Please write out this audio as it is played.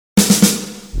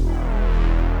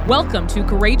Welcome to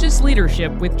Courageous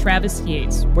Leadership with Travis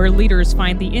Yates, where leaders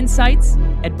find the insights,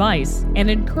 advice, and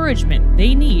encouragement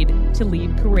they need to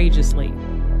lead courageously.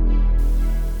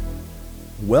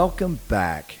 Welcome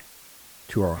back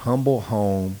to our humble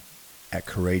home at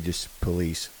Courageous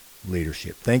Police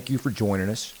Leadership. Thank you for joining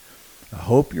us. I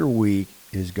hope your week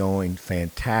is going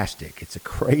fantastic. It's a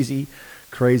crazy,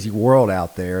 crazy world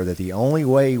out there that the only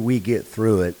way we get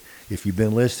through it, if you've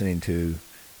been listening to,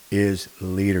 is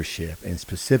leadership, and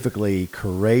specifically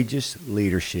courageous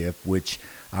leadership, which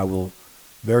I will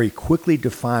very quickly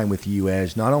define with you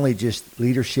as not only just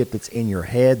leadership that's in your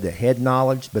head, the head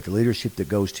knowledge, but the leadership that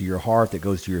goes to your heart, that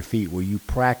goes to your feet, where you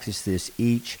practice this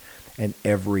each and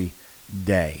every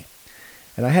day.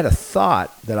 And I had a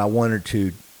thought that I wanted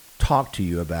to talk to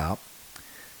you about,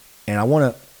 and I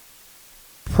want to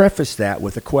preface that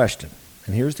with a question.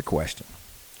 And here's the question.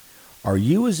 Are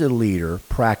you as a leader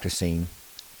practicing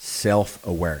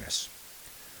self-awareness?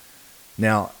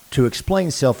 Now, to explain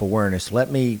self-awareness,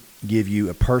 let me give you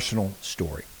a personal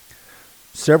story.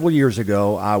 Several years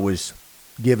ago, I was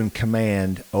given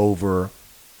command over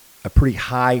a pretty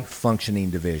high-functioning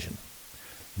division.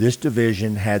 This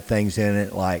division had things in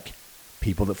it like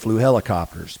people that flew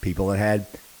helicopters, people that had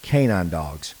canine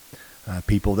dogs,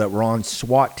 people that were on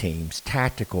SWAT teams,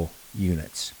 tactical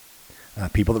units,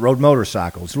 people that rode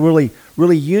motorcycles, really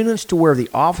units to where the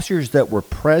officers that were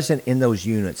present in those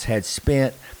units had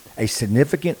spent a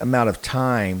significant amount of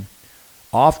time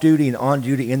off duty and on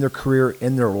duty in their career,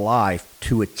 in their life,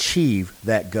 to achieve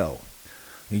that goal.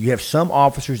 You have some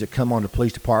officers that come on to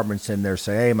police departments and they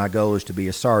say, hey, my goal is to be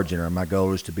a sergeant, or my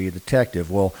goal is to be a detective.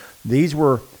 Well, these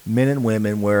were men and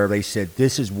women where they said,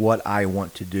 this is what I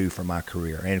want to do for my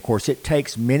career. And of course, it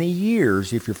takes many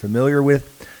years, if you're familiar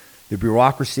with the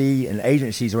bureaucracy and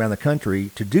agencies around the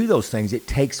country, to do those things. It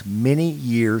takes many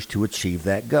years to achieve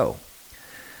that goal.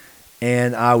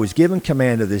 And I was given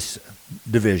command of this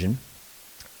division,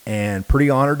 and pretty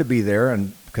honored to be there.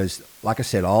 And because, like I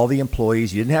said, all the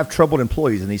employees, you didn't have troubled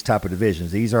employees in these type of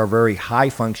divisions. These are very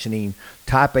high-functioning,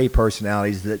 type A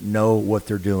personalities that know what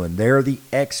they're doing. They're the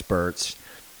experts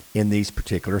in these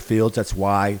particular fields. That's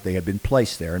why they have been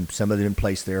placed there, and some of them have been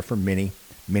placed there for many,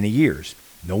 many years.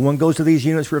 No one goes to these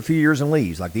units for a few years and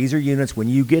leaves. Like, these are units, when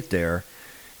you get there,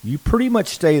 you pretty much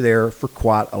stay there for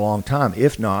quite a long time,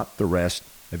 if not the rest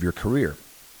of your career.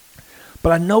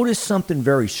 But I noticed something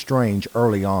very strange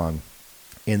early on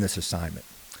in this assignment.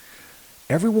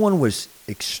 Everyone was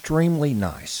extremely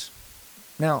nice.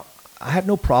 Now, I have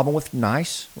no problem with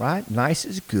nice, right? Nice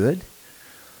is good.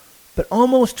 But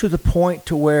almost to the point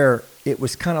to where it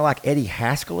was kind of like Eddie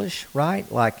Haskell-ish, right?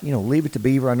 Like, Leave It to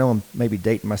Beaver. I know I'm maybe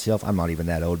dating myself. I'm not even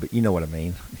that old, but you know what I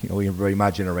mean. Everybody in my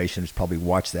generation has probably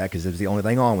watched that because it was the only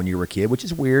thing on when you were a kid, which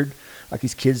is weird. Like,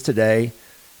 these kids today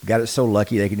got it so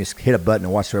lucky they can just hit a button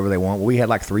and watch whatever they want. Well, we had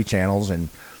like 3 channels, and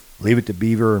Leave It to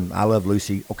Beaver and I Love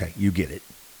Lucy. Okay, you get it.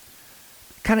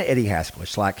 Kind of Eddie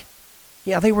Haskell-ish. Like,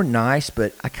 yeah, they were nice,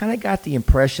 but I kind of got the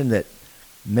impression that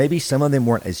maybe some of them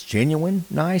weren't as genuine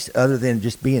nice, other than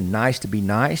just being nice to be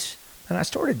nice. And I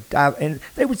started diving, and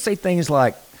they would say things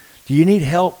like, do you need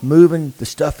help moving the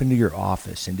stuff into your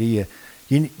office? And do you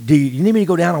need me to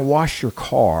go down and wash your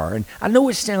car? And I know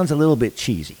it sounds a little bit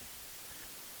cheesy,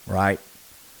 right?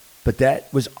 But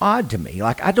that was odd to me.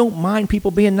 Like, I don't mind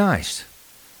people being nice,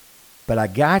 but I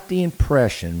got the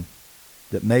impression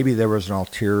that maybe there was an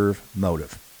ulterior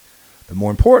motive. But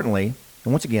more importantly,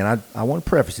 and once again, I want to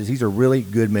preface this, these are really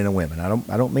good men and women.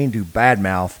 I don't mean to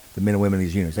badmouth the men and women in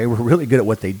these units. They were really good at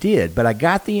what they did, but I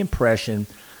got the impression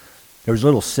there was a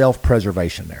little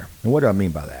self-preservation there. And what do I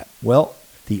mean by that? Well,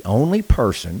 the only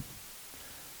person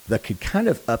that could kind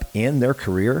of upend their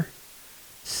career,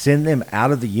 send them out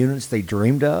of the units they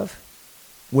dreamed of,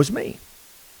 was me.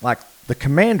 Like, the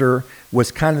commander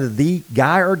was kind of the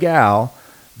guy or gal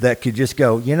that could just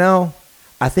go,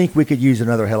 I think we could use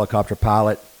another helicopter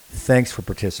pilot. Thanks for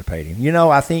participating.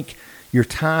 I think your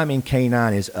time in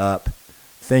K-9 is up.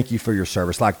 Thank you for your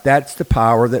service. Like, that's the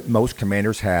power that most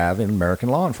commanders have in American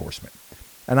law enforcement.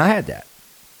 And I had that.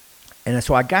 And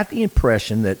so I got the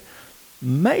impression that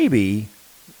maybe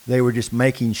they were just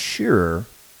making sure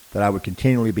that I would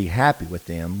continually be happy with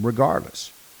them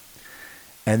regardless.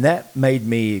 And that made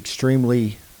me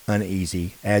extremely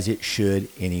uneasy, as it should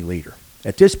any leader.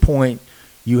 At this point,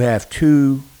 you have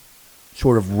 2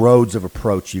 sort of roads of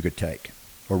approach you could take,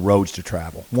 or roads to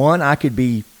travel. One, I could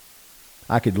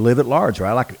live at large,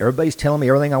 right? Like, everybody's telling me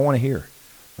everything I want to hear.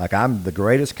 Like, I'm the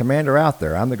greatest commander out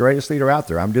there. I'm the greatest leader out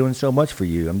there. I'm doing so much for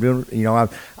you. I'm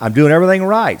doing everything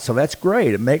right. So that's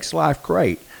great. It makes life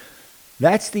great.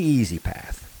 That's the easy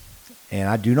path. And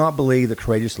I do not believe that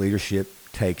courageous leadership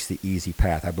takes the easy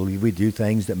path. I believe we do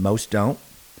things that most don't.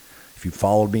 If you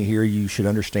followed me here, you should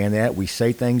understand that. We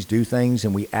say things, do things,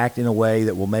 and we act in a way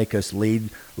that will make us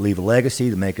leave a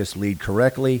legacy, to make us lead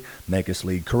correctly, make us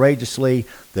lead courageously.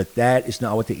 That is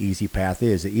not what the easy path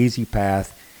is. The easy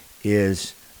path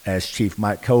is, as Chief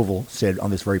Mike Koval said on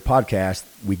this very podcast,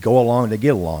 we go along to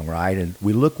get along, right? And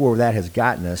we look where that has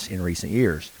gotten us in recent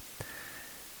years.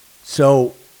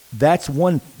 So that's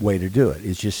one way to do it,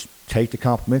 is just take the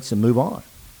compliments and move on.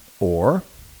 Or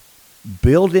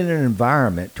build in an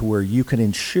environment to where you can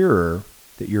ensure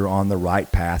that you're on the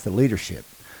right path of leadership.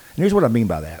 And here's what I mean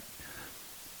by that.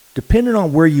 Depending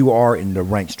on where you are in the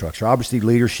rank structure, obviously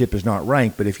leadership is not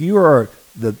ranked, but if you are,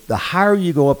 the higher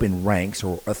you go up in ranks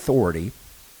or authority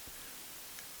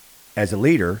as a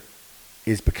leader,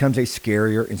 it becomes a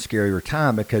scarier and scarier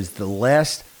time, because the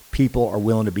less people are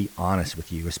willing to be honest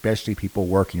with you, especially people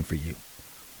working for you.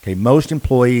 Okay, most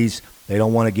employees, they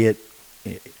don't want to get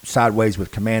sideways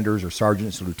with commanders or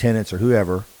sergeants or lieutenants or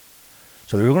whoever.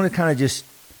 So they're going to kind of just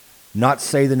not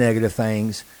say the negative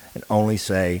things and only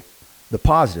say the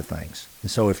positive things. And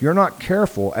so if you're not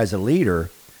careful as a leader,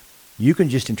 you can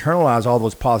just internalize all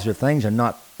those positive things and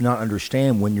not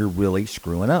understand when you're really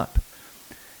screwing up.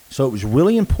 So it was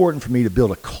really important for me to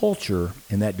build a culture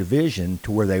in that division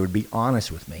to where they would be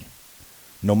honest with me,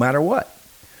 no matter what.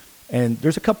 And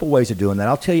there's a couple ways of doing that.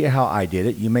 I'll tell you how I did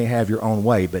it. You may have your own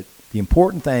way, but the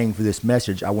important thing for this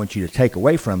message I want you to take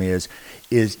away from is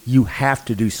you have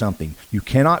to do something. You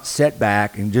cannot sit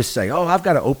back and just say, oh, I've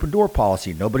got an open door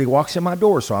policy. Nobody walks in my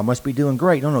door, so I must be doing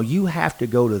great. No, you have to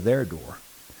go to their door.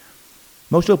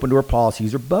 Most open door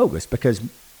policies are bogus, because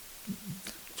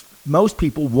most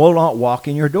people will not walk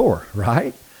in your door,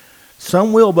 right?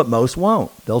 Some will, but most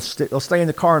won't. They'll stay in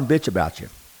the car and bitch about you.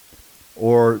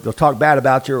 Or they'll talk bad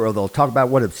about you, or they'll talk about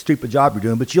what a stupid job you're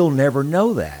doing, but you'll never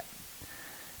know that.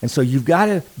 And so you've got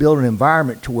to build an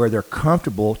environment to where they're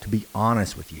comfortable to be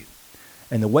honest with you.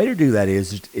 And the way to do that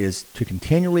is to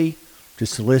continually to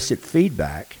solicit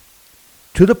feedback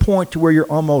to the point to where you're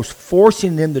almost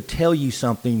forcing them to tell you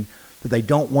something that they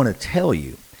don't want to tell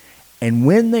you. And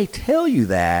when they tell you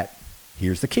that,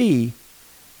 here's the key,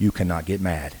 you cannot get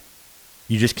mad.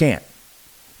 You just can't.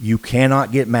 You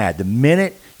cannot get mad. The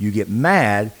minute you get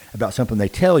mad about something they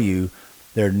tell you,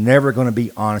 they're never going to be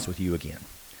honest with you again.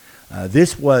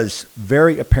 This was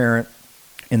very apparent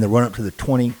in the run-up to the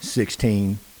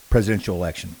 2016 presidential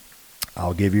election.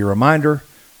 I'll give you a reminder.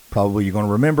 Probably you're going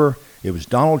to remember. It was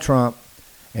Donald Trump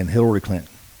and Hillary Clinton.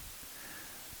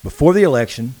 Before the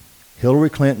election, Hillary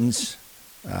Clinton's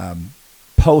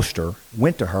poster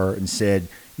went to her and said,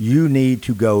 you need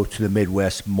to go to the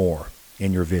Midwest more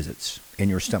in your visits, in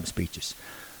your stump speeches.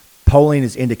 Polling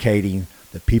is indicating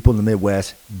that people in the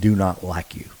Midwest do not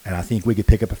like you. And I think we could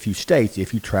pick up a few states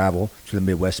if you travel to the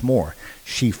Midwest more.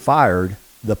 She fired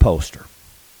the poster.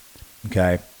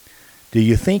 Okay? Do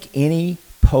you think any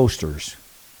posters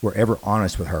were ever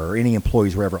honest with her, or any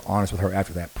employees were ever honest with her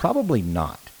after that? Probably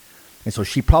not. And so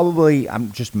she probably,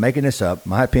 I'm just making this up,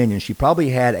 my opinion, she probably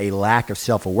had a lack of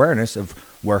self-awareness of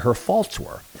where her faults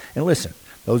were. And listen,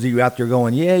 those of you out there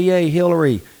going, yeah,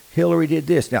 Hillary did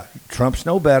this. Now, Trump's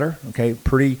no better, okay?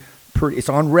 Pretty. It's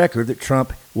on record that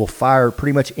Trump will fire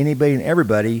pretty much anybody and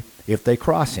everybody if they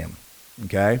cross him,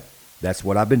 okay? That's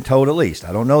what I've been told, at least.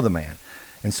 I don't know the man.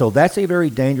 And so that's a very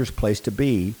dangerous place to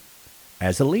be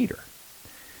as a leader.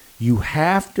 You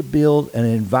have to build an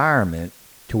environment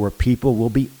to where people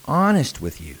will be honest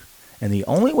with you. And the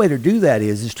only way to do that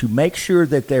is to make sure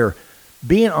that they're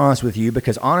being honest with you,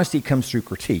 because honesty comes through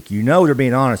critique. You know they're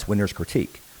being honest when there's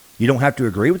critique. You don't have to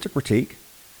agree with the critique,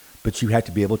 but you have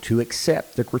to be able to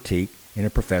accept the critique in a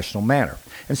professional manner.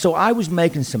 And so I was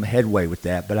making some headway with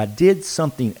that, but I did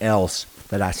something else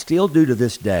that I still do to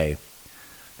this day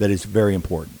that is very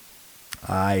important.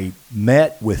 I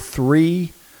met with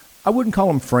three, I wouldn't call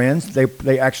them friends,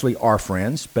 they actually are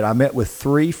friends, but I met with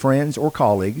three friends or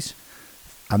colleagues.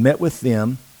 I met with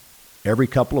them every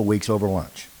couple of weeks over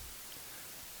lunch.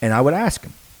 And I would ask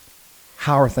them,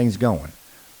 how are things going?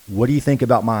 What do you think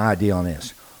about my idea on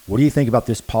this? What do you think about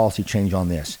this policy change on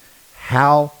this?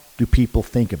 How do people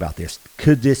think about this?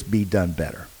 Could this be done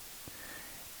better?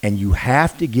 And you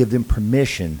have to give them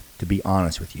permission to be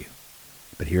honest with you.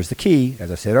 But here's the key,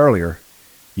 as I said earlier,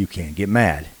 you can't get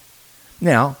mad.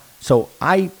 Now, so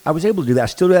I was able to do that. I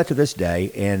still do that to this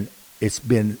day, and it's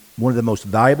been one of the most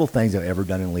valuable things I've ever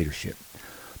done in leadership.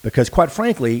 Because quite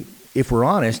frankly, if we're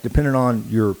honest, depending on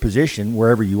your position,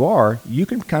 wherever you are, you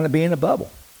can kind of be in a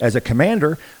bubble. As a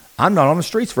commander, I'm not on the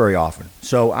streets very often.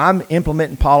 So I'm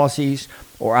implementing policies,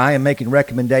 or I am making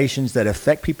recommendations that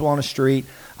affect people on the street.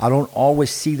 I don't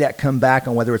always see that come back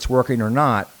on whether it's working or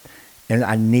not. And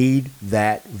I need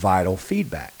that vital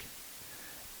feedback.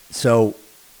 So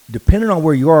depending on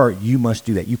where you are, you must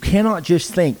do that. You cannot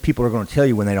just think people are going to tell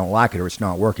you when they don't like it or it's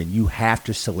not working. You have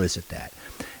to solicit that.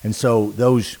 And so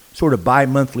those sort of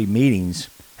bi-monthly meetings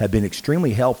have been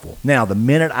extremely helpful. Now, the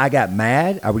minute I got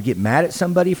mad, I would get mad at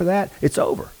somebody for that, it's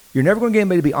over. You're never going to get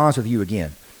anybody to be honest with you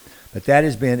again. But that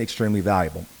has been extremely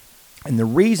valuable. And the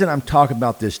reason I'm talking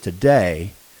about this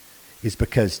today is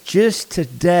because just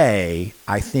today,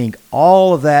 I think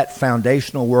all of that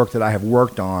foundational work that I have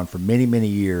worked on for many, many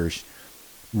years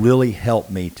really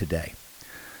helped me today.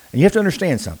 And you have to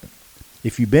understand something.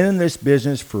 If you've been in this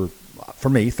business for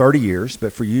me, 30 years,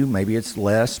 but for you, maybe it's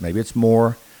less, maybe it's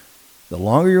more. The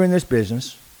longer you're in this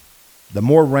business, the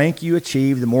more rank you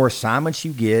achieve, the more assignments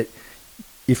you get.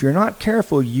 If you're not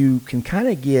careful, you can kind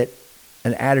of get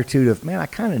an attitude of, man, I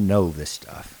kind of know this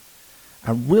stuff.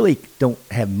 I really don't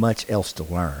have much else to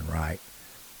learn, right?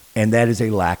 And that is a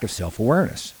lack of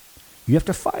self-awareness. You have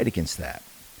to fight against that.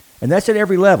 And that's at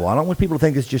every level. I don't want people to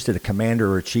think it's just at a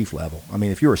commander or a chief level. I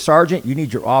mean, if you're a sergeant, you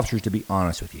need your officers to be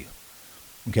honest with you,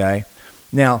 okay?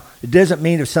 Now, it doesn't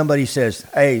mean if somebody says,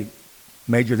 hey,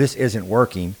 Major, this isn't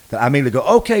working, that I immediately go,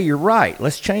 okay, you're right,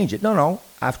 let's change it. No,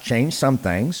 I've changed some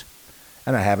things,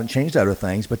 and I haven't changed other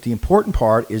things. But the important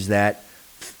part is that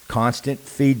constant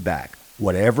feedback,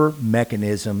 whatever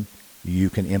mechanism you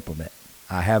can implement.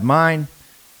 I have mine,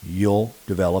 you'll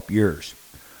develop yours.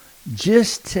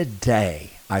 Just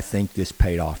today, I think this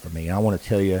paid off for me. And I want to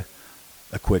tell you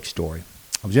a quick story.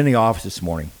 I was in the office this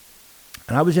morning,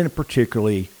 and I was in a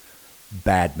particularly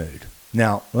bad mood.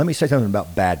 Now, let me say something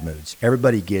about bad moods.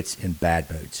 Everybody gets in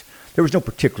bad moods. There was no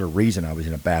particular reason I was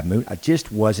in a bad mood. I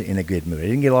just wasn't in a good mood. I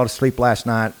didn't get a lot of sleep last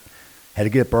night. Had to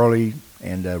get up early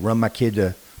and run my kid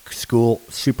to school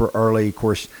super early. Of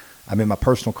course, I'm in my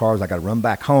personal cars. I got to run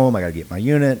back home. I got to get my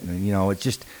unit. And, it's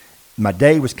just, my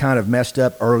day was kind of messed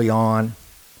up early on.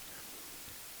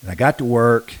 And I got to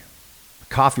work.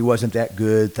 Coffee wasn't that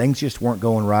good. Things just weren't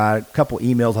going right. A couple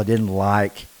emails I didn't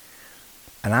like.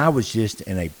 And I was just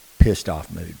in a pissed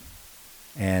off mood.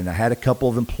 And I had a couple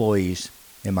of employees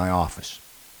in my office.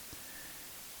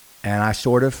 And I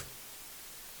sort of,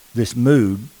 this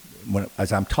mood,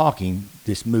 as I'm talking,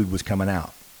 this mood was coming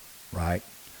out, right?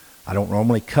 I don't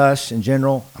normally cuss in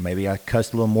general. Maybe I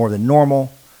cussed a little more than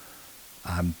normal.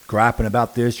 I'm griping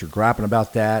about this or griping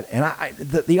about that. And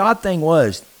the odd thing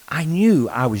was, I knew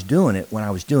I was doing it when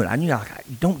I was doing it. I knew,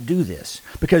 don't do this.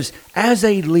 Because as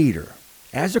a leader,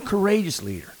 as a courageous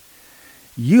leader,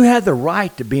 you have the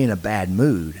right to be in a bad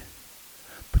mood,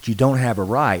 but you don't have a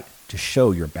right to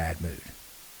show your bad mood.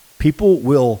 People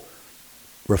will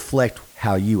reflect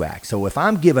how you act. So if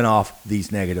I'm giving off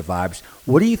these negative vibes,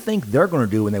 what do you think they're going to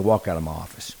do when they walk out of my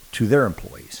office to their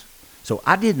employees? So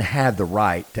I didn't have the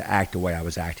right to act the way I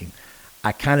was acting.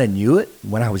 I kind of knew it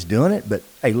when I was doing it, but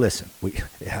hey, listen,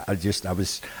 I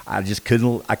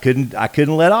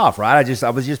couldn't let off, right? I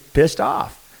was just pissed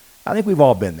off. I think we've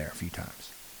all been there a few times.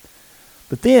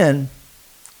 But then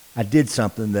I did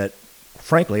something that,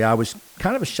 frankly, I was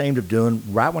kind of ashamed of doing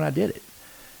right when I did it.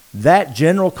 That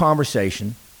general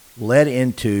conversation led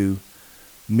into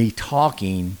me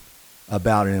talking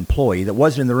about an employee that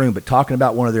wasn't in the room, but talking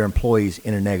about one of their employees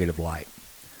in a negative light.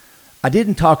 I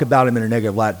didn't talk about him in a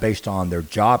negative light based on their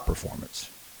job performance,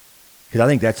 because I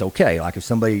think that's okay. Like if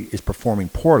somebody is performing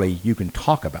poorly, you can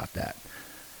talk about that.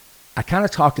 I kind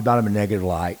of talked about him in a negative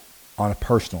light on a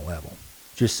personal level.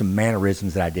 Just some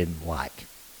mannerisms that I didn't like.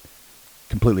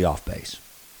 Completely off base.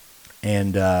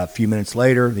 And a few minutes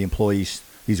later, the employees,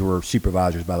 these were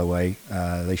supervisors, by the way,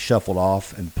 they shuffled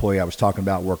off. An employee I was talking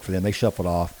about worked for them. They shuffled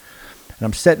off. And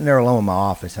I'm sitting there alone in my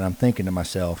office, and I'm thinking to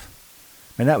myself,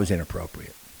 man, that was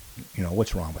inappropriate.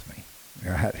 What's wrong with me?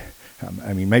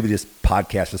 I mean, maybe this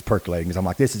podcast was percolating because I'm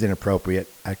like, this is inappropriate.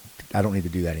 I don't need to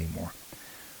do that anymore.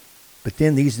 But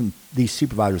then these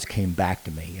supervisors came back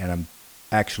to me, and I'm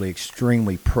actually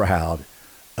extremely proud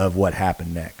of what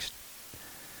happened next.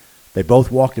 They both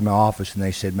walked in my office and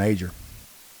they said, Major,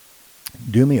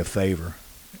 do me a favor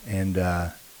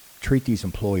and treat these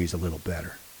employees a little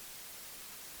better.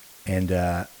 And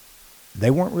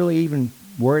they weren't really even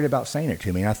worried about saying it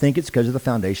to me. And I think it's because of the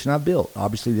foundation I've built.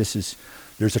 Obviously,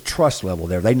 there's a trust level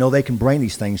there. They know they can bring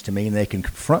these things to me and they can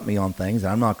confront me on things.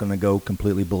 And I'm not going to go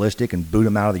completely ballistic and boot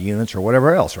them out of the units or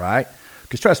whatever else, right?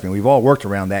 Because trust me, we've all worked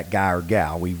around that guy or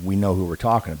gal. We know who we're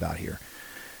talking about here.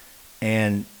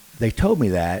 And they told me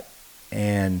that,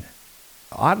 and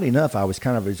oddly enough, I was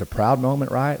kind of, it was a proud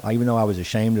moment, right? Even though I was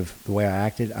ashamed of the way I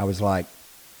acted, I was like,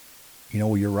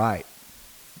 well, you're right.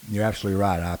 You're absolutely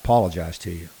right. I apologize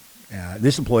to you.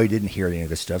 This employee didn't hear any of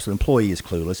this stuff, so the employee is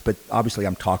clueless, but obviously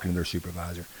I'm talking to their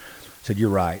supervisor. I said, you're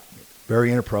right.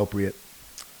 very inappropriate.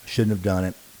 Shouldn't have done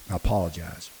it. I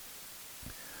apologize.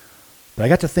 But I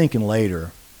got to thinking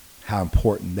later how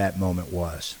important that moment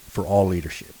was for all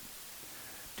leadership.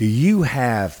 Do you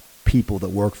have people that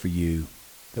work for you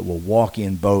that will walk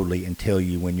in boldly and tell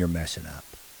you when you're messing up?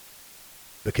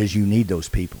 Because you need those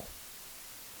people.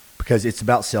 Because it's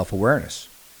about self-awareness.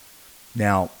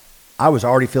 Now, I was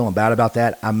already feeling bad about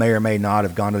that. I may or may not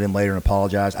have gone to them later and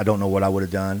apologized. I don't know what I would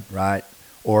have done, right?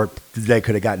 Or they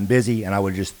could have gotten busy and I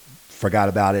would have just forgot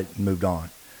about it and moved on.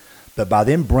 But by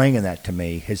them bringing that to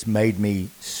me has made me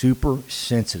super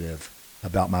sensitive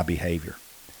about my behavior.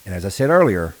 And as I said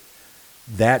earlier,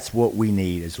 that's what we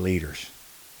need as leaders.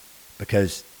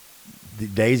 Because the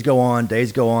days go on,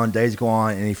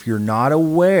 and if you're not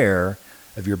aware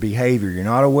of your behavior, you're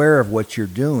not aware of what you're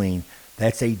doing,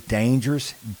 that's a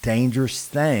dangerous, dangerous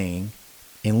thing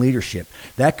in leadership.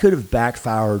 That could have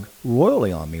backfired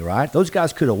royally on me, right? Those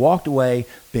guys could have walked away,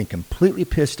 been completely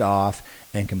pissed off,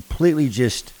 and completely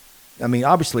just, I mean,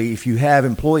 obviously, if you have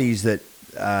employees that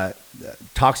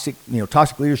toxic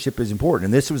leadership is important.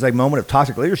 And this was a moment of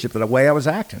toxic leadership, the way I was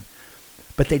acting.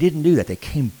 But they didn't do that. They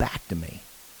came back to me.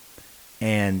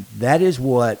 And that is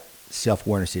what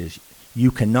self-awareness is.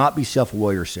 You cannot be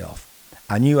self-aware yourself.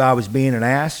 I knew I was being an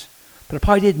ass, but I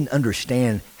probably didn't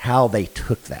understand how they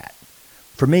took that.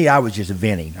 For me, I was just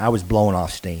venting. I was blowing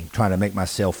off steam, trying to make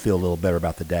myself feel a little better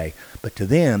about the day. But to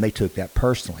them, they took that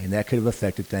personally, and that could have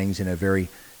affected things in a very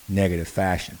negative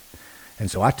fashion. And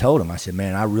so I told them, I said,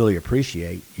 man, I really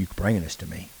appreciate you bringing this to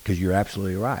me because you're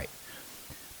absolutely right.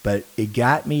 But it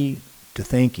got me to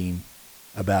thinking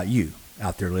about you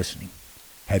out there listening.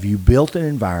 Have you built an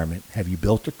environment, have you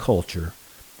built a culture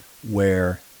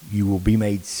where you will be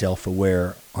made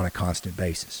self-aware on a constant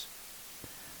basis?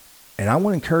 And I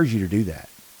want to encourage you to do that.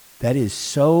 That is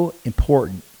so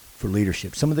important for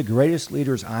leadership. Some of the greatest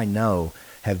leaders I know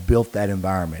have built that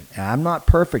environment. And I'm not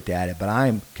perfect at it, but I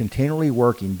am continually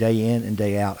working day in and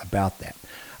day out about that.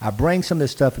 I bring some of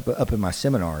this stuff up in my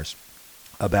seminars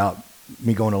about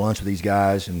me going to lunch with these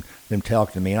guys and them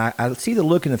talking to me. And I see the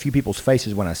look in a few people's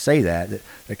faces when I say that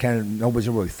kind of nobody's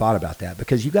really thought about that,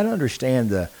 because you got to understand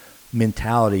the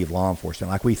mentality of law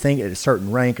enforcement. Like, we think at a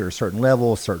certain rank or a certain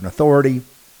level, a certain authority,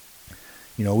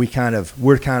 you know, we're kind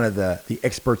of the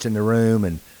experts in the room,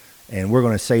 and we're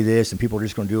going to say this and people are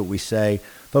just going to do what we say.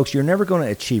 Folks, you're never going to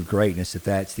achieve greatness if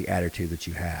that's the attitude that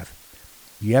you have.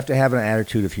 You have to have an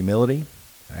attitude of humility,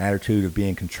 an attitude of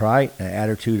being contrite, an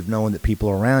attitude of knowing that people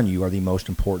around you are the most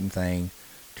important thing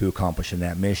to accomplishing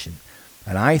that mission.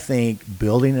 And I think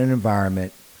building an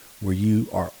environment where you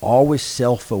are always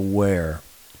self-aware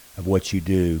of what you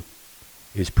do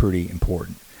is pretty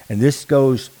important. And this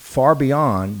goes far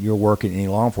beyond your work in any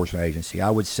law enforcement agency. I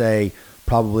would say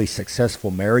probably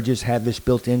successful marriages have this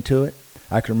built into it.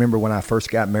 I can remember when I first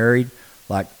got married,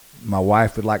 like my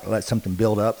wife would like let something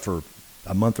build up for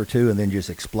a month or two and then just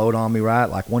explode on me, right?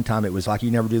 Like one time it was like,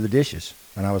 you never do the dishes.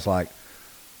 And I was like,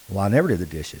 well, I never did the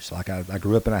dishes. Like I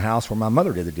grew up in a house where my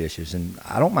mother did the dishes, and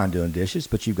I don't mind doing dishes,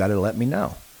 but you've got to let me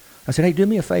know. I said, hey, do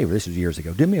me a favor. This was years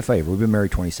ago. Do me a favor. We've been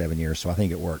married 27 years, so I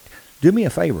think it worked. Do me a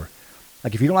favor.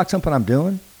 Like, if you don't like something I'm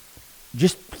doing,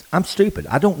 I'm stupid.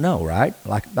 I don't know, right?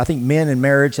 Like, I think men in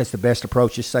marriage, that's the best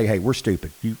approach. Just say, hey, we're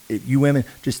stupid. You women,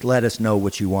 just let us know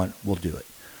what you want. We'll do it.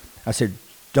 I said,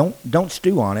 don't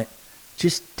stew on it.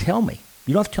 Just tell me.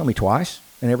 You don't have to tell me twice.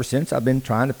 And ever since, I've been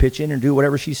trying to pitch in and do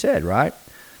whatever she said, right?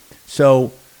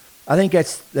 So I think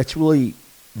that's really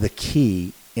the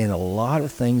key in a lot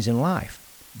of things in life,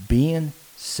 being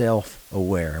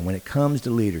self-aware. And when it comes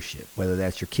to leadership, whether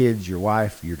that's your kids, your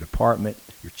wife, your department,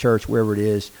 your church, wherever it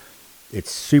is, it's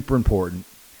super important.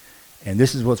 And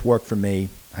this is what's worked for me.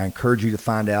 I encourage you to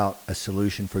find out a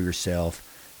solution for yourself.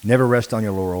 Never rest on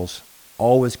your laurels.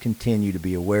 Always continue to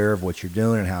be aware of what you're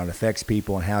doing and how it affects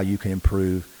people and how you can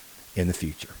improve in the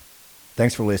future.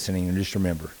 Thanks for listening, and just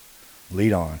remember,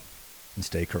 lead on and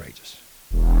stay courageous.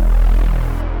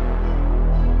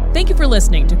 Thank you for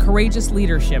listening to Courageous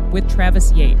Leadership with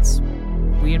Travis Yates.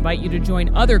 We invite you to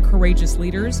join other courageous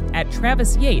leaders at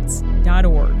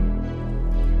travisyates.org.